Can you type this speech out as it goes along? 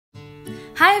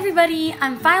Hi everybody,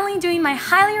 I'm finally doing my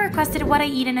highly requested what I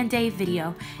eat in a day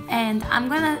video, and I'm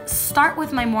gonna start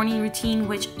with my morning routine,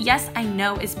 which yes, I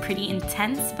know is pretty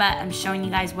intense, but I'm showing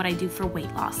you guys what I do for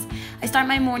weight loss. I start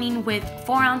my morning with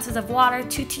 4 ounces of water,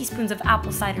 2 teaspoons of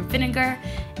apple cider vinegar,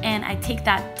 and I take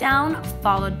that down,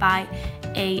 followed by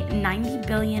a 90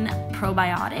 billion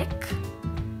probiotic.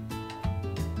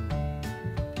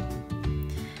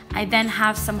 I then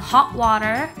have some hot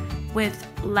water with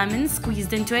lemon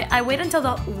squeezed into it. I wait until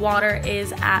the water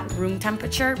is at room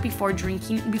temperature before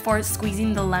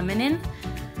squeezing the lemon in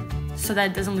so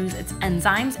that it doesn't lose its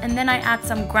enzymes. And then I add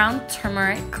some ground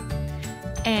turmeric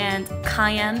and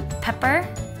cayenne pepper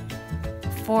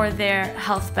for their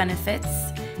health benefits.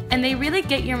 And they really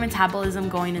get your metabolism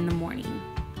going in the morning.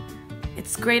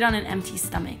 It's great on an empty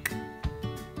stomach.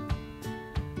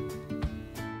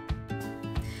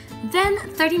 Then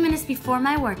 30 minutes before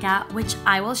my workout, which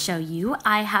I will show you,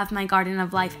 I have my Garden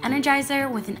of Life Energizer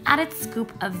with an added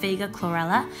scoop of Vega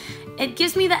chlorella. It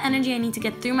gives me the energy I need to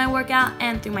get through my workout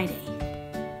and through my day.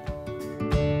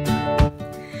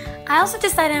 I also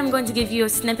decided I'm going to give you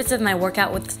snippets of my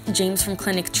workout with James from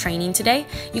ClinicTraining today.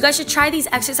 You guys should try these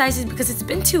exercises because it's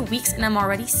been 2 weeks and I'm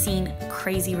already seeing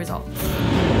crazy results.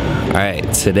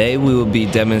 Alright, today we will be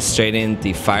demonstrating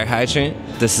the fire hydrant.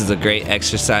 This is a great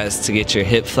exercise to get your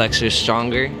hip flexors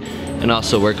stronger and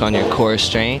also work on your core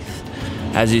strength.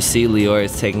 As you see, Leora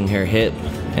is taking her hip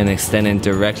and extending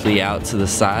directly out to the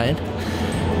side.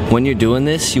 When you're doing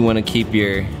this, you want to keep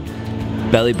your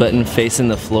belly button facing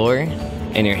the floor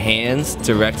and your hands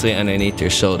directly underneath your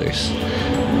shoulders.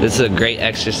 This is a great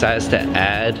exercise to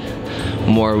add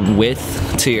more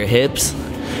width to your hips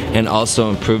and also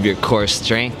improve your core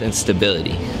strength and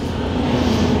stability.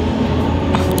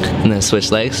 And then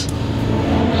switch legs.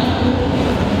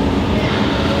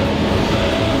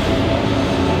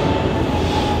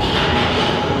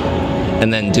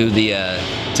 And then do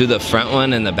the front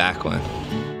one and the back one.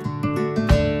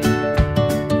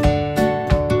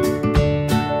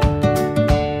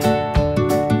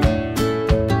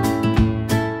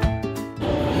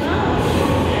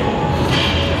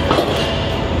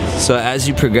 So as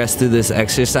you progress through this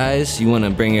exercise, you want to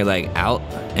bring your leg out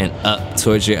and up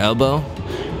towards your elbow.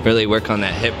 Really work on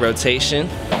that hip rotation.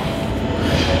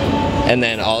 And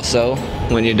then also,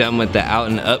 when you're done with the out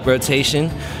and up rotation,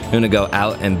 you're going to go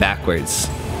out and backwards,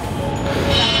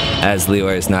 as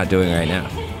Leora is not doing right now.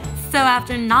 So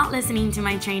after not listening to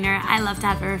my trainer, I love to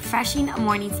have a refreshing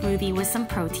morning smoothie with some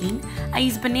protein. I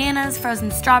use bananas,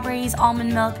 frozen strawberries,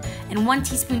 almond milk, and 1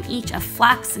 teaspoon each of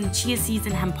flax and chia seeds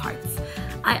and hemp hearts.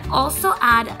 I also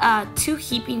add 2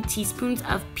 heaping teaspoons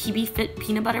of PB Fit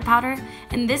peanut butter powder,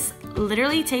 and this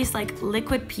literally tastes like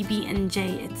liquid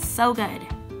PB&J. It's so good.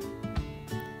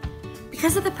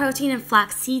 Because of the protein and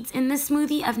flax seeds in this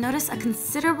smoothie, I've noticed a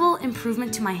considerable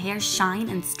improvement to my hair shine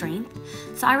and strength,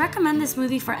 so I recommend this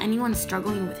smoothie for anyone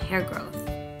struggling with hair growth.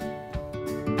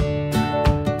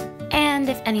 And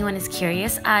if anyone is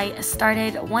curious, I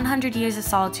started 100 Years of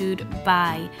Solitude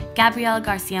by Gabriel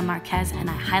Garcia Marquez, and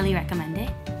I highly recommend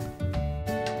it.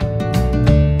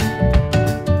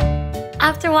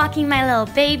 After walking my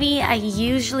little baby, I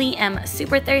usually am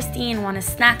super thirsty and want a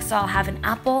snack, so I'll have an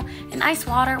apple and ice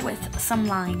water with some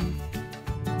lime.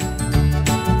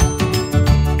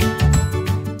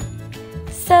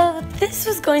 So this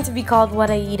was going to be called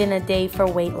what I eat in a day for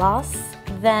weight loss.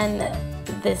 Then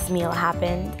this meal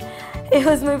happened. It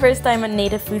was my first time at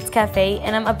Native Foods Cafe,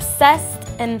 and I'm obsessed,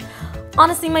 and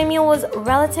honestly my meal was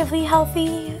relatively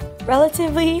healthy.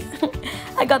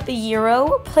 I got the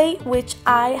gyro plate, which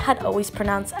I had always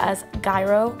pronounced as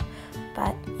gyro,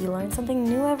 but you learn something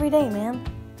new every day, man.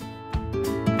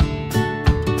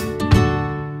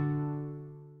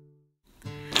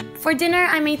 For dinner,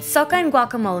 I made soca and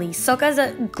guacamole. Soca is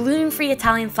a gluten-free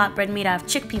Italian flatbread made out of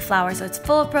chickpea flour, so it's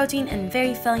full of protein and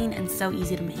very filling and so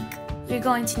easy to make. You're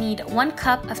going to need 1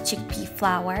 cup of chickpea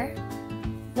flour,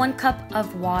 1 cup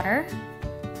of water,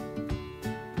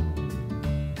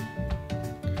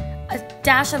 a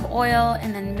dash of oil,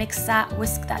 and then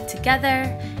whisk that together,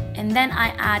 and then I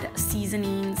add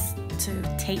seasonings to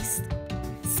taste.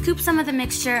 Scoop some of the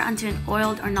mixture onto an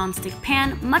oiled or non-stick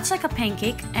pan, much like a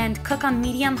pancake, and cook on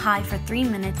medium-high for 3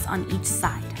 minutes on each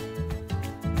side.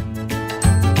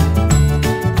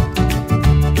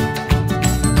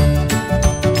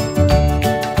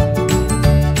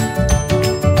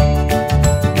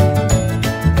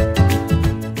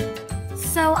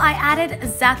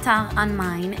 Za'atar on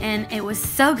mine, and it was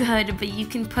so good, but you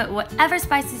can put whatever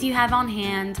spices you have on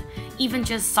hand, even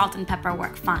just salt and pepper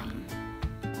work fine.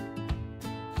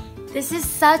 This is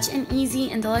such an easy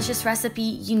and delicious recipe,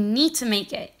 you need to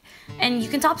make it. And you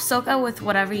can top soca with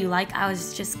whatever you like. I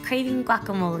was just craving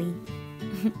guacamole.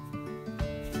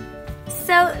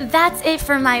 So that's it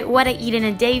for my what I eat in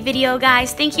a day video,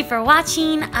 guys. Thank you for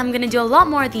watching. I'm gonna do a lot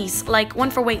more of these, like one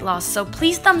for weight loss. So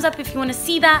please thumbs up if you wanna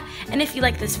see that and if you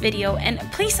like this video. And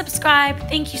please subscribe.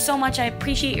 Thank you so much. I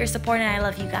appreciate your support and I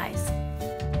love you guys.